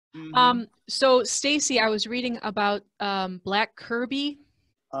Mm-hmm. So Stacey, I was reading about Black Kirby.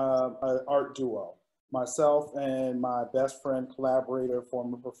 An art duo, myself and my best friend, collaborator,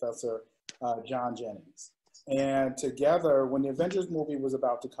 former professor, John Jennings. And together, when the Avengers movie was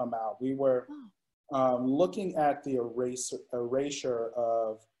about to come out, we were looking at the erasure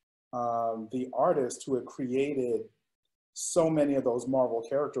of the artist who had created so many of those Marvel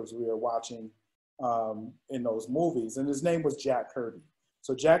characters we were watching in those movies. And his name was Jack Kirby.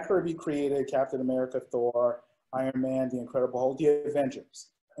 So Jack Kirby created Captain America, Thor, Iron Man, The Incredible Hulk, the Avengers.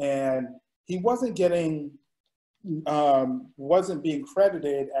 And he wasn't being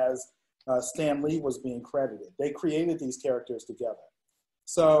credited as Stan Lee was being credited. They created these characters together.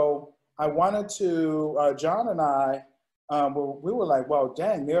 So I wanted to, John and I, we were like, well,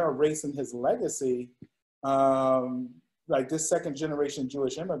 dang, they're erasing his legacy. Like this second generation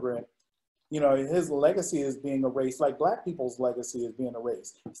Jewish immigrant, his legacy is being erased, like Black people's legacy is being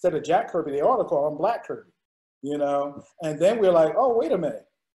erased. Instead of Jack Kirby, they ought to call him Black Kirby, And then we're like, oh, wait a minute.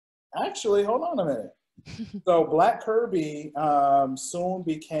 Actually, hold on a minute. So Black Kirby soon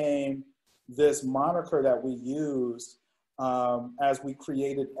became this moniker that we used as we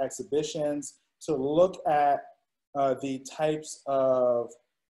created exhibitions to look at the types of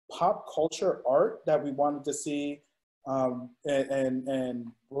pop culture art that we wanted to see and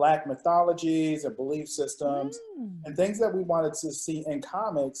Black mythologies and belief systems and things that we wanted to see in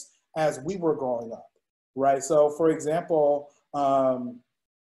comics as we were growing up, right? So for example,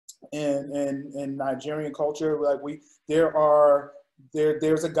 in Nigerian culture, like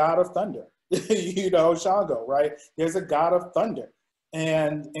there's a god of thunder, Shango, right? There's a god of thunder,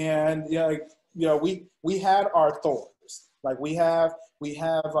 and we had our Thors, like we have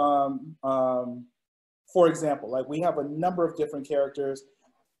for example, like we have a number of different characters.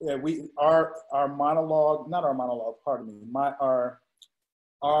 Our monologue, not our monologue, pardon me,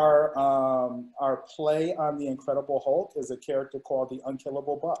 our play on the Incredible Hulk is a character called the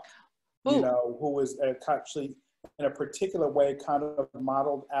Unkillable Buck, who is actually in a particular way kind of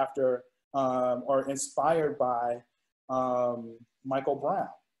modeled after or inspired by Michael Brown,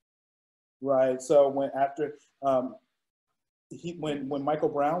 right? So when Michael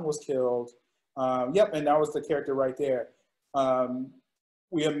Brown was killed, and that was the character right there.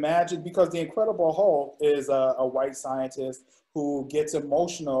 We imagined, because the Incredible Hulk is a white scientist who gets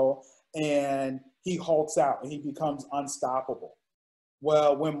emotional and he hulks out and he becomes unstoppable.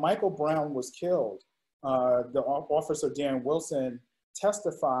 Well, when Michael Brown was killed, the officer Darren Wilson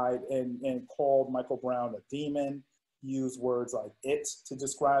testified and called Michael Brown a demon, used words like it to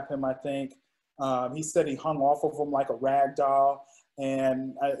describe him, I think. He said he hung off of him like a rag doll.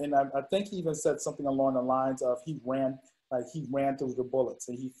 And I think he even said something along the lines of he ran through the bullets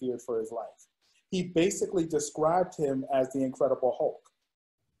and he feared for his life. He basically described him as the Incredible Hulk,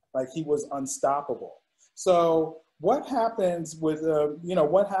 like he was unstoppable. So what happens with,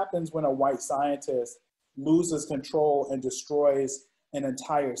 what happens when a white scientist loses control and destroys an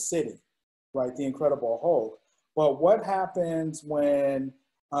entire city, right? The Incredible Hulk. But what happens when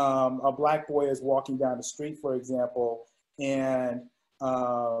a Black boy is walking down the street, for example, and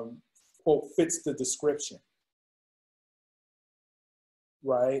quote, fits the description,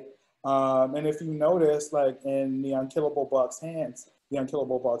 right? And if you notice, like in the Unkillable Buck's hands,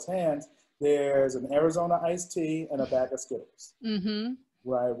 there's an Arizona iced tea and a bag of Skittles,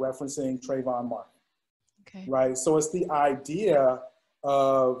 right? Referencing Trayvon Martin, right? So it's the idea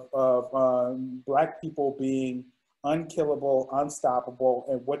of Black people being unkillable, unstoppable,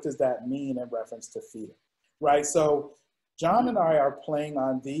 and what does that mean in reference to fear, right? So John and I are playing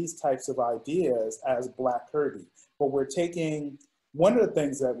on these types of ideas as Black Kirby, but we're taking, one of the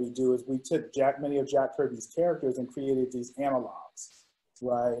things that we do is we took many of Jack Kirby's characters and created these analogs,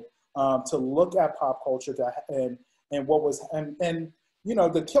 right? To look at pop culture and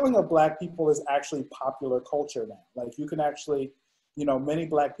the killing of Black people is actually popular culture now. Like you can actually, many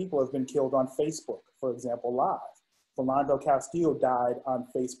Black people have been killed on Facebook, for example, live. Philando Castile died on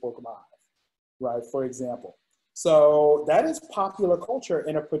Facebook Live, right, for example. So that is popular culture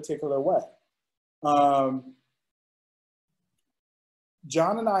in a particular way.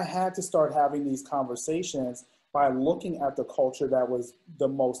 John and I had to start having these conversations by looking at the culture that was the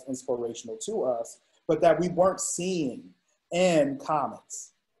most inspirational to us, but that we weren't seeing in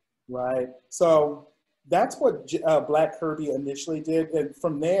comics, right? So that's what Black Kirby initially did. And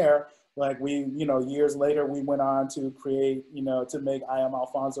from there, like years later, we went on to create, to make I Am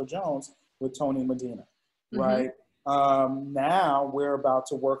Alfonso Jones with Tony Medina, right? Now we're about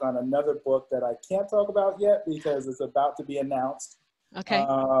to work on another book that I can't talk about yet because it's about to be announced. Okay.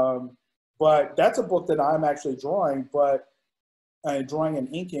 But that's a book that I'm actually drawing, but drawing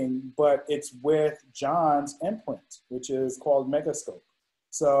and inking, but it's with John's imprint, which is called Megascope.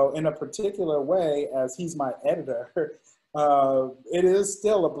 So in a particular way, as he's my editor, it is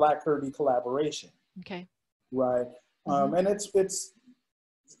still a Black Kirby collaboration. Okay. Right. And it's,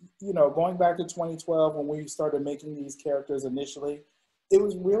 you know, going back to 2012 when we started making these characters initially, it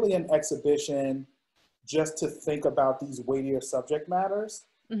was really an exhibition just to think about these weightier subject matters.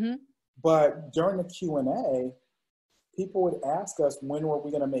 But during the Q&A, people would ask us, when were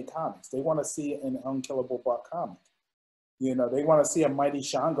we going to make comics? They want to see an Unkillable Buck comic. You know, they want to see a Mighty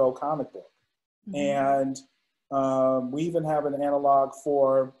Shango comic book. And we even have an analog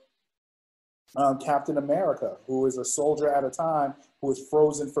for Captain America, who is a soldier at a time who was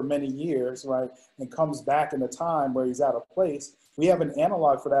frozen for many years, right? And comes back in a time where he's out of place. We have an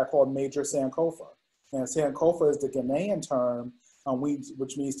analog for that called Major Sankofa. And Sankofa is the Ghanaian term,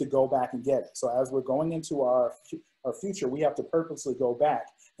 which means to go back and get it. So as we're going into our future, we have to purposely go back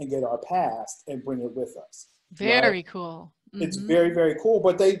and get our past and bring it with us. Very right? cool. It's very, very cool,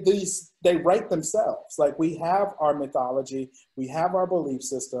 but they write themselves. Like, we have our mythology, we have our belief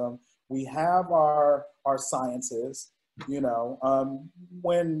system, we have our sciences. You know,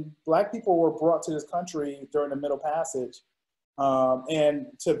 when Black people were brought to this country during the Middle Passage and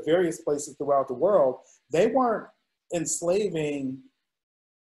to various places throughout the world, they weren't enslaving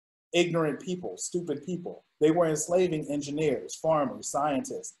ignorant people, stupid people. They were enslaving engineers, farmers,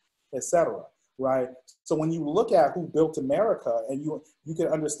 scientists, etc. Right? So when you look at who built America, and you can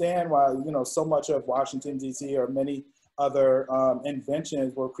understand why, you know, so much of Washington, D.C. or many other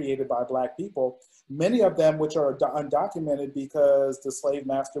inventions were created by Black people, many of them which are undocumented because the slave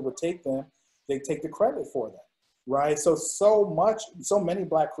master would take them, they take the credit for them, right? So many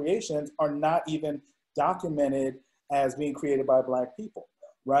Black creations are not even documented as being created by Black people,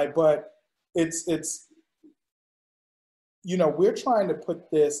 right? But it's you know, we're trying to put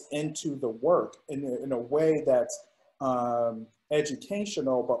this into the work in a way that's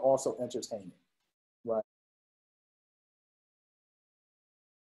educational, but also entertaining.